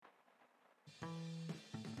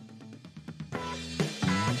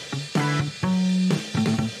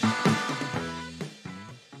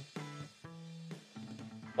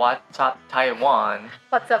What's up, Taiwan?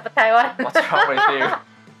 What's up, Taiwan? What's wrong with you?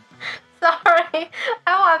 Sorry,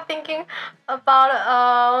 I was thinking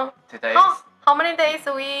about Today's how many days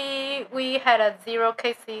we had zero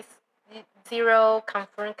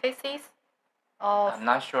confirmed cases. I'm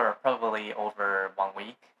not sure. Probably over 1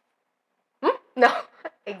 week. No,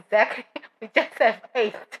 exactly. We just have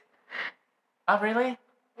 8. Oh, really?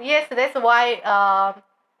 Yes, that's why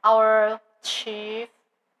our chief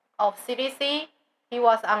of CDC, he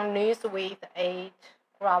was on news with 8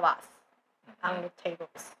 gravas on the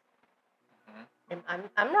tables.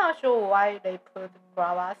 I'm not sure why they put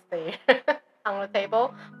gravas there on the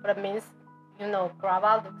table, but it means,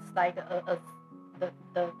 grava looks like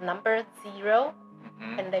the number 0,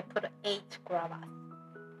 and they put 8 gravas.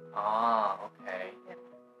 Ah, okay.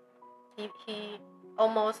 He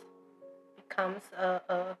almost becomes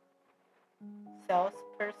a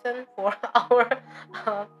salesperson for our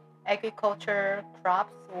agriculture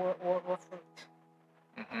crops or fruit.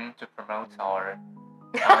 To promote our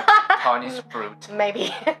Taiwanese fruit.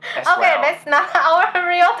 Maybe. As Okay, well. that's not our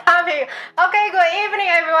real topic. Okay, good evening,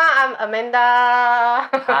 everyone. I'm Amanda.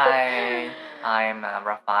 Hi, I'm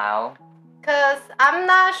Raphael. Because I'm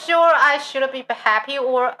not sure I should be happy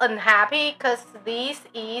or unhappy, because this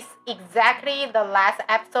is exactly the last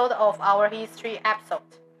episode of our history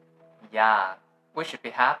episode. Yeah, we should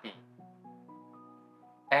be happy.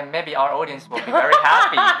 And maybe our audience will be very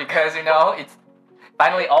happy because, it's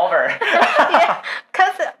finally over. Yeah,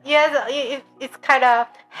 because it's kind of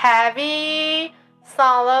heavy,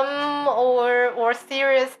 solemn, or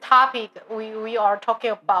serious topic we are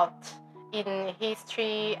talking about in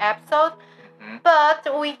history episode. But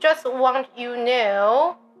we just want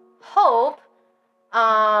hope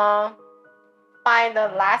by the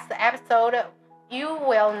last episode you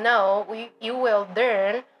will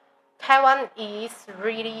learn Taiwan is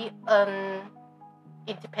really an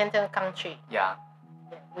independent country. Yeah.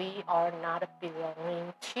 We are not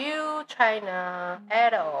belonging to China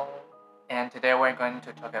at all. And today we're going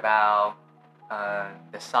to talk about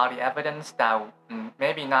the solid evidence that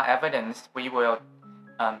maybe not evidence. We will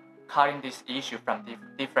cutting this issue from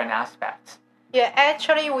different aspects. Yeah,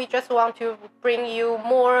 actually, we just want to bring you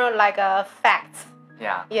more like facts.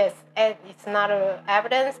 Yeah. Yes, and it's not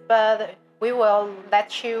evidence, but we will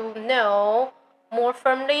let you know more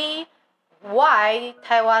firmly why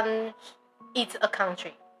Taiwan is a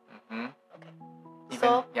country.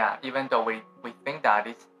 Okay. Even though we think that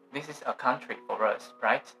this is a country for us,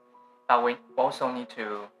 right? But we also need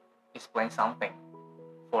to explain something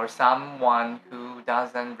for someone who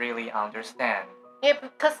doesn't really understand. Yeah,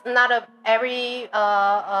 because not every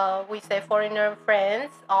we say foreigner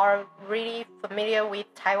friends are really familiar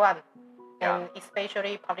with Taiwan, and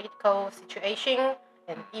especially political situation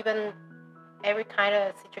and even every kind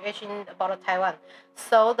of situation about Taiwan.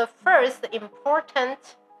 So the first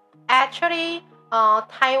important, actually,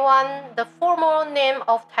 Taiwan. The formal name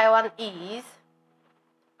of Taiwan is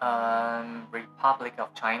Republic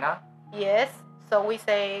of China. Yes. So we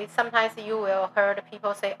say, sometimes you will heard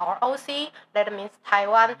people say ROC, that means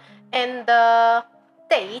Taiwan, and the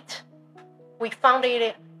date we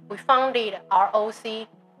founded ROC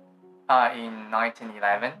in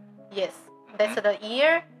 1911. Yes, that's the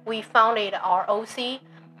year we founded ROC.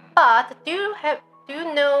 But do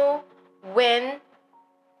you know when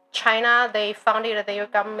China they founded their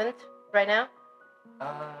government right now?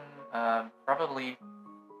 Probably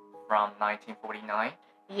from 1949.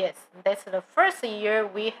 Yes, that's the first year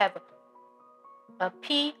we have a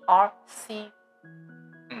PRC,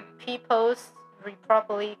 People's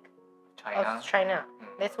Republic of China.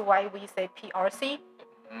 That's why we say PRC.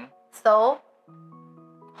 So,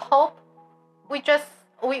 hope we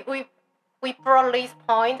brought this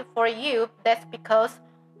point for you. That's because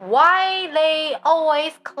why they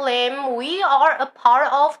always claim we are a part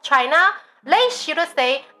of China, they should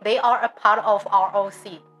say they are a part of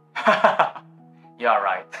ROC. You are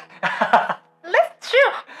right. That's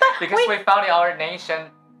true. But because we founded our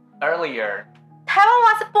nation earlier. Taiwan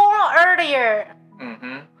was born earlier.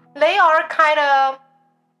 They are kind of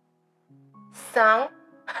son.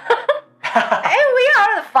 And we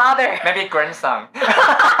are the father. Maybe grandson.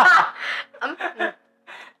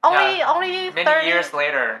 Only many 30 years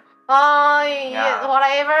later. Yeah,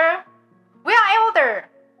 whatever. We are elder.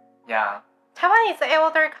 Yeah. Taiwan is an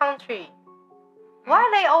elder country. Why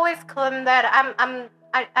they always claim that?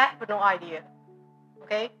 I have no idea.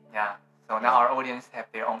 Okay. Yeah. So now our audience have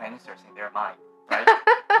their own answers in their mind, right?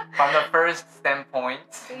 From the first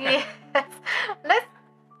standpoint. Yes.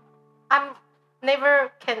 I'm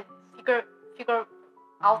never can figure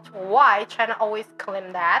out why China always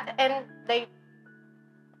claim that, and they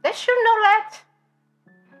should know that.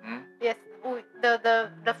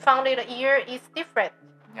 the founded year is different.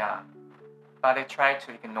 Yeah, but they try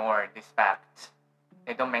to ignore this fact.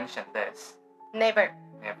 They don't mention this. Never.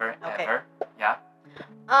 Never, Okay. ever. Yeah.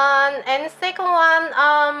 And second one,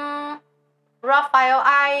 Raphael,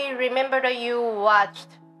 I remember that you watched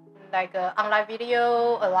like an online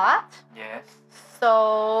video a lot. Yes.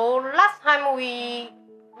 So last time we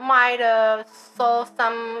might saw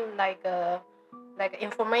some like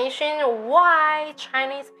information why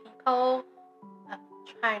Chinese people,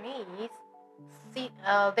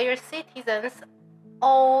 their citizens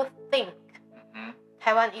all think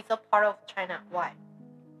Taiwan is a part of China. Why?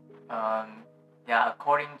 Yeah,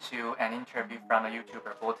 according to an interview from a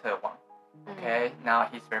YouTuber, Bo Tewang. Okay, now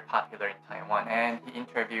he's very popular in Taiwan, and he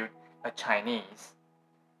interviewed a Chinese.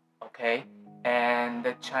 Okay, and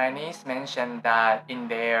the Chinese mentioned that in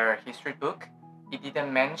their history book, it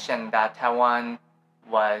didn't mention that Taiwan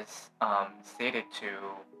was ceded to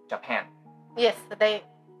Japan. Yes,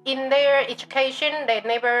 in their education they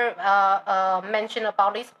never mentioned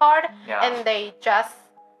about this part, Yeah. and they just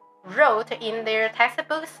wrote in their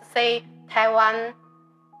textbooks say Taiwan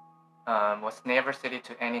was never ceded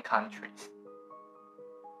to any countries.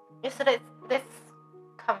 Yes, that's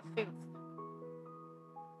confused.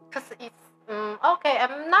 Because it's okay.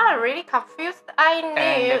 I'm not really confused. I knew.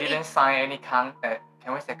 And they didn't sign any can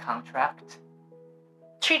we say contract?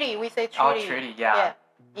 Treaty. We say treaty. Oh, treaty. Yeah.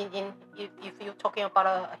 If you're talking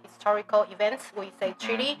about historical events, we say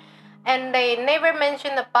treaty. And they never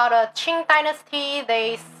mentioned about a Qing dynasty.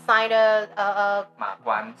 They signed Ma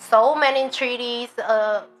Guan. so many treaties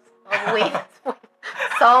with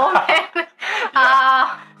so many.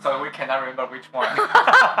 So we cannot remember which one.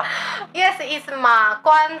 Yes, it's Ma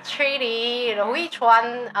Guan Treaty. Which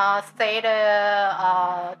one said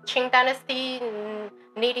Qing dynasty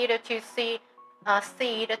needed to cede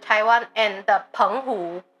Taiwan and the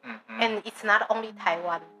Penghu, and it's not only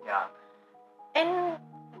Taiwan. Yeah. And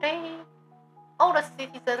all the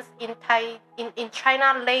citizens in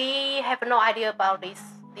China, they have no idea about this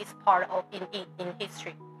part of in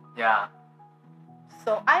history. Yeah.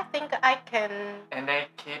 So I think I can. And they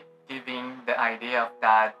keep giving the idea of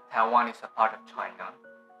that Taiwan is a part of China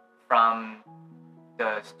from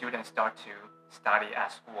the students start to study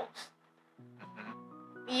at schools.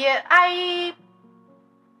 Yeah, I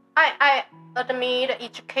admit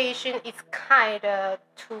education is kind of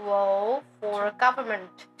too low for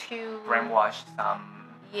government to brainwash some.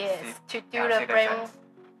 Yes, to do citizens.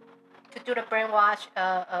 the brainwash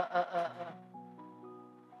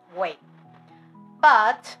way.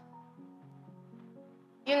 But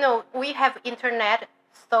we have internet,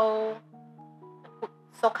 so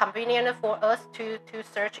convenient for us to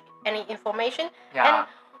search any information. Yeah. And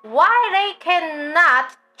why they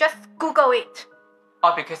cannot just Google it?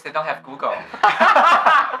 Oh, because they don't have Google.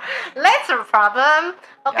 That's a problem.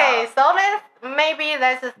 Okay, Yeah. so maybe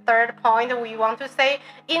that's the third point we want to say.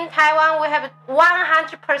 In Taiwan, we have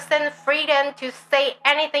 100% freedom to say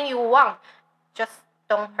anything you want. Just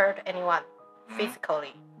don't hurt anyone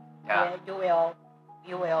physically. Yeah.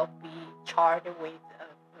 You will be charged with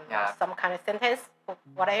Yeah. some kind of sentence or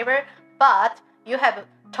whatever. But you have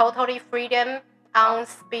totally freedom on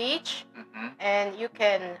speech, and you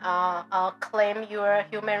can claim your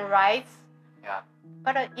human rights. Yeah.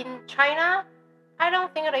 But in China, I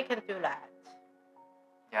don't think they can do that.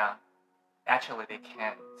 Yeah. Actually, they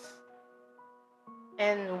can't.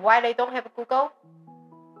 And why they don't have Google?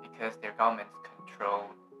 Because their governments control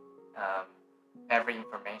every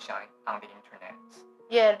information on the internet.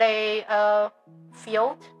 Yeah, they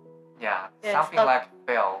field. Yeah, Yes, something like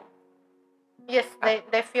Phil. Yes,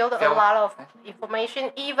 they filled a lot of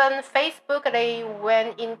information. Even Facebook, they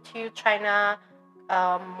went into Chinese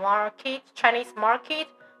market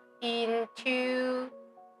in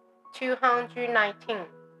 2019.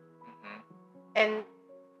 And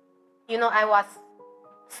I was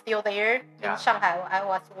still there in Shanghai. I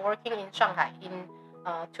was working in Shanghai in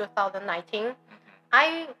 2019.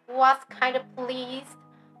 I was kind of pleased.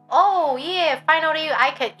 Oh yeah, finally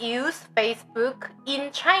I can use Facebook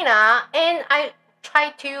in China, and I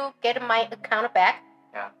tried to get my account back.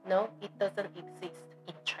 Yeah. No, it doesn't exist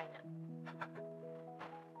in China.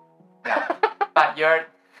 Yeah. But your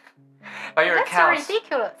That's account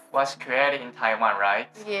ridiculous. was created in Taiwan, right?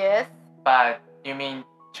 Yes. But you mean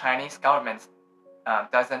Chinese government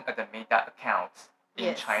doesn't admit that accounts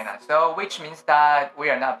in China. So which means that we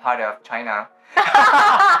are not part of China.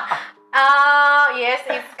 Yes,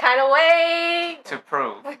 it's kind of way to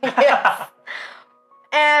prove. Yes.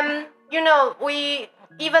 And we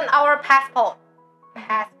even our passport.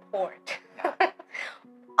 Yeah.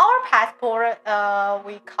 Our passport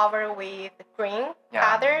we cover with green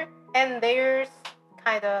color, And there's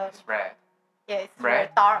kind of It's red. it's Red?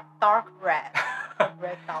 dark red,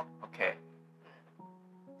 red dog. Okay.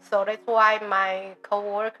 So that's why my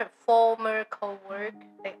former coworker,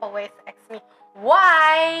 they always ask me,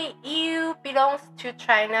 why you belongs to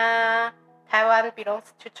China, Taiwan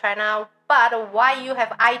belongs to China, but why you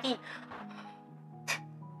have ID?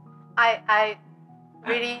 I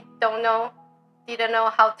really didn't know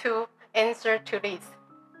how to answer to this.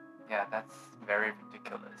 Yeah, that's very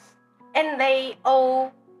ridiculous. And they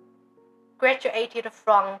all graduated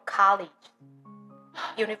from college,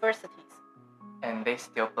 universities. And they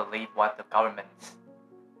still believe what the governments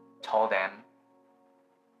told them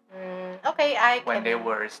Okay, I when can. they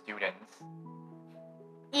were students.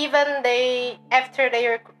 Even after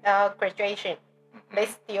their graduation, Mhm. they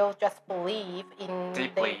still just believe in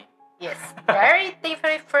Deeply. Yes, very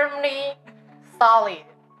deeply, firmly, solid.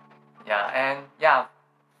 Yeah, and yeah,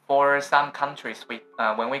 for some countries,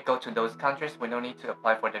 when we go to those countries, we don't need to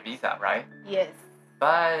apply for the visa, right? Yes.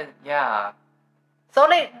 But yeah, So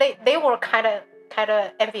they were kind of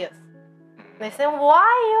envious. mm, They said, why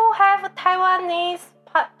you have a Taiwanese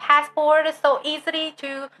passport so easily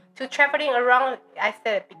to traveling around? I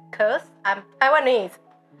said, because I'm Taiwanese.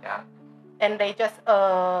 yeah, And they just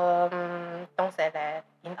don't say that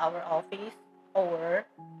in our office, or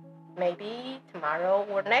maybe tomorrow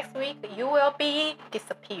or next week you will be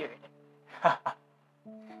disappeared.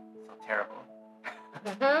 so terrible.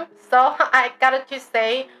 So I gotta just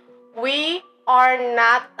say, we are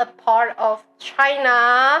not a part of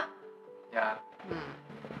China. Yeah,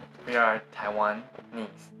 we are Taiwanese.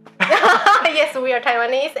 Yes, we are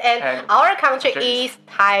Taiwanese, and our country is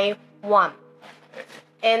Taiwan.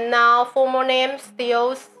 And now former name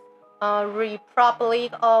still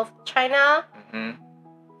Republic of China. Mm-hmm.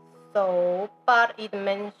 So, but it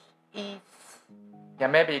means it's Yeah,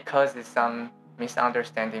 maybe because it's some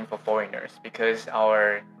misunderstanding for foreigners because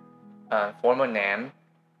our former name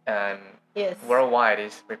yes. worldwide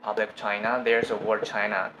is Republic of China. There's a word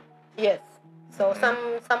China. Yes. So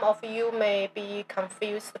Mhm. some of you may be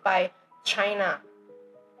confused by China,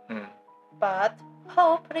 but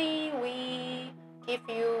hopefully we give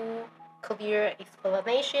you clear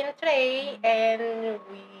explanation today, and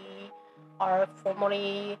we are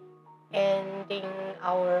formally ending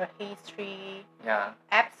our history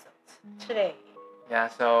episodes today. Yeah.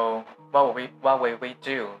 So what will we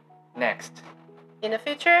do next? In the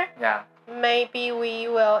future, Yeah. maybe we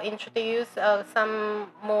will introduce some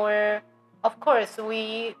more. Of course,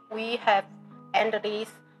 we have ended this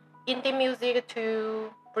indie music to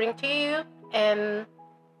bring to you, and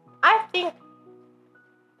I think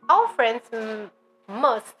our friends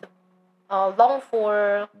must long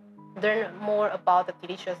for learn more about the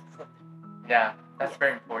delicious food. Yeah, that's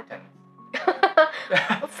very important.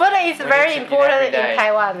 Food is very important in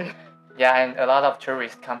Taiwan. Yeah, and a lot of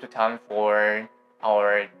tourists come to town for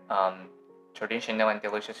our traditional and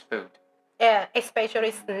delicious food. Yeah,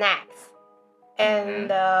 especially snacks and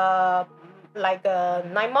like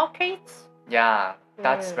night markets. Yeah,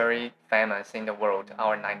 that's very famous in the world,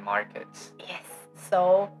 our night markets. Yes,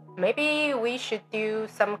 so maybe we should do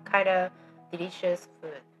some kind of delicious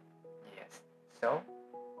food. Yes, so?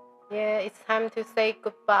 Yeah, it's time to say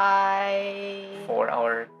goodbye. For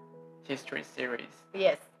our history series.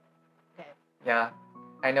 Yes. Okay. Yeah,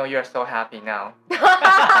 I know you're so happy now.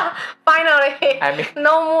 Finally. I mean,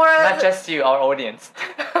 no more. Not just you, our audience.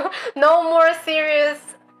 No more serious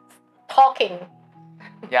talking.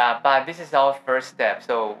 Yeah, but this is our first step,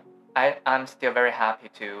 so I'm still very happy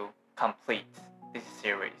to complete this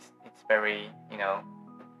series. It's very,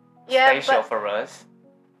 special for us.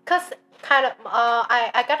 Because kind of,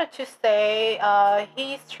 I gotta to say,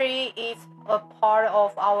 history is a part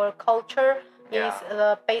of our culture. Is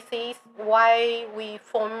the basis why we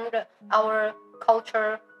formed our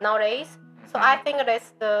culture nowadays. So I think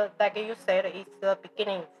that's like you said, it's the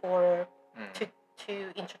beginning for to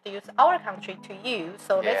introduce our country to you.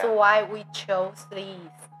 So that's why we chose this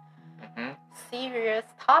serious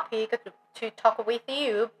topic to talk with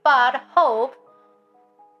you. But hope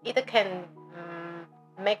it can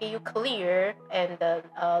make you clear and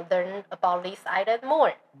learn about this item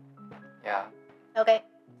more. Yeah. Okay.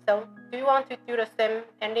 So do you want to do the same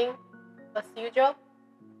ending as usual?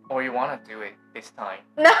 Or you want to do it this time?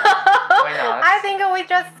 No. Why not? I think we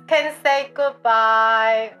just can say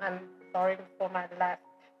goodbye. I'm sorry for my last.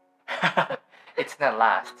 It's not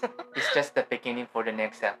last. It's just the beginning for the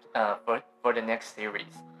next for the next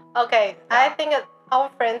series. Okay. I think our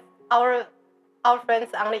friends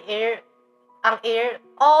on the air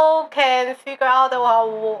all can figure out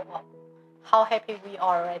how happy we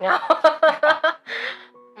are right now.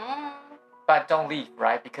 but don't leave,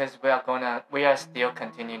 right? Because we are still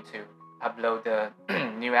continuing to upload the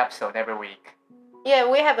new episode every week.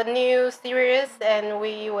 Yeah, we have a new series, and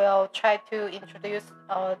we will try to introduce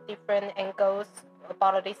different angles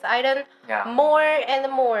about this item more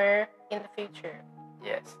and more in the future.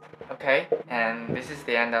 Yes. Okay, and this is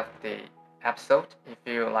the end of the episode. If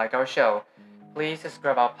you like our show, please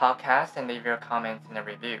subscribe our podcast and leave your comments in the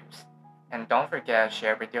reviews. And don't forget to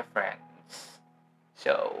share with your friends.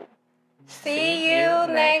 So, see you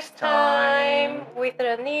next time with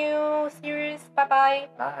a new series. Bye-bye.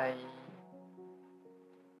 Bye.